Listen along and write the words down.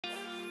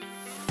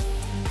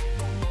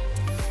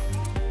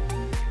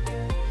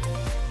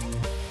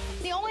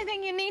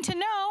thing you need to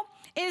know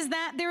is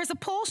that there is a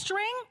pull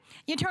string.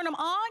 You turn them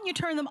on, you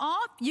turn them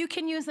off. You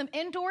can use them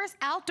indoors,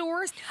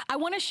 outdoors. I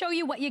wanna show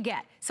you what you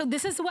get. So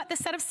this is what the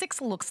set of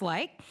 6 looks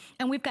like.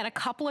 And we've got a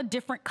couple of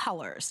different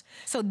colors.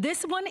 So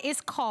this one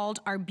is called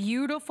our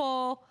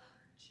beautiful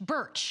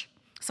birch.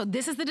 So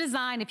this is the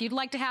design. If you'd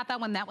like to have that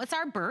one, that was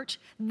our birch.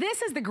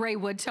 This is the gray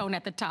wood tone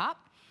at the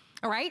top.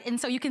 All right, and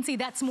so you can see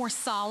that's more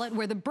solid,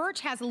 where the birch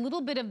has a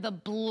little bit of the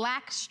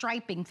black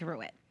striping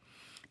through it.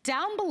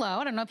 Down below,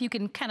 I don't know if you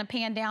can kind of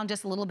pan down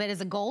just a little bit, is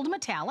a gold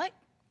metallic.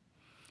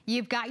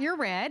 You've got your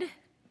red.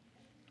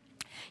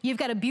 You've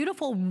got a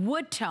beautiful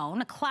wood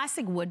tone, a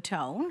classic wood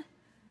tone.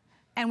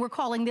 And we're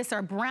calling this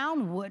our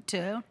brown wood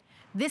tone.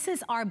 This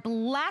is our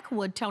black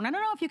wood tone. I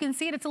don't know if you can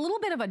see it. It's a little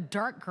bit of a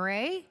dark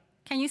gray.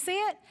 Can you see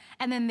it?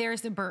 And then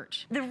there's the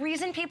birch. The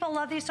reason people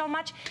love these so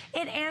much,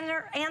 it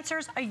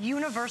answers a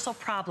universal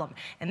problem.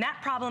 And that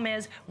problem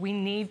is we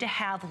need to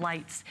have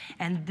lights.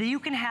 And you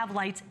can have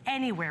lights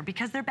anywhere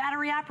because they're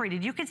battery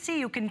operated. You can see,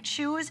 you can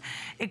choose.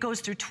 It goes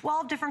through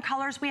 12 different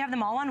colors. We have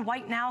them all on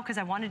white now because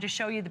I wanted to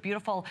show you the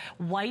beautiful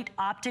white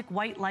optic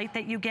white light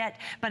that you get,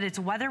 but it's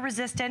weather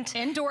resistant.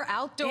 Indoor,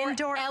 outdoor,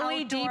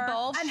 LED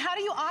bulbs. And how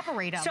do you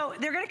operate them? So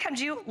they're gonna come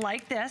to you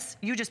like this.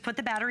 You just put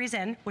the batteries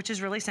in, which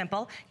is really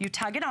simple. You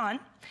tug it on,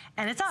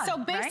 and it's on. So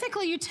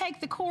basically, right? You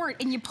take the cord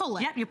and you pull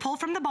it. Yep, you pull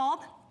from the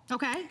bulb.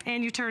 Okay.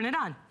 And you turn it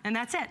on, and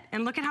that's it.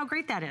 And look at how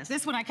great that is.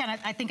 This one, I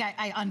think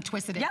I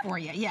untwisted it for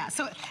you. Yeah,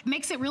 so it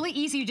makes it really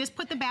easy. You just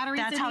put the batteries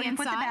in the inside. That's how you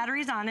put the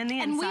batteries on in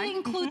the inside. And we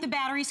include the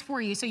batteries for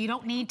you, so you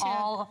don't need to.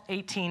 All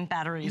 18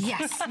 batteries.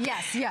 Yes,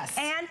 yes, yes.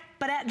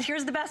 But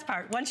here's the best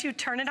part. Once you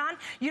turn it on,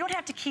 you don't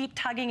have to keep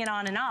tugging it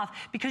on and off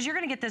because you're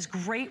gonna get this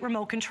great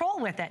remote control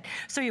with it.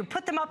 So you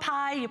put them up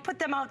high, you put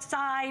them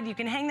outside, you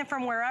can hang them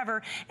from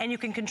wherever, and you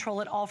can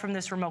control it all from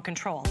this remote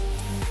control.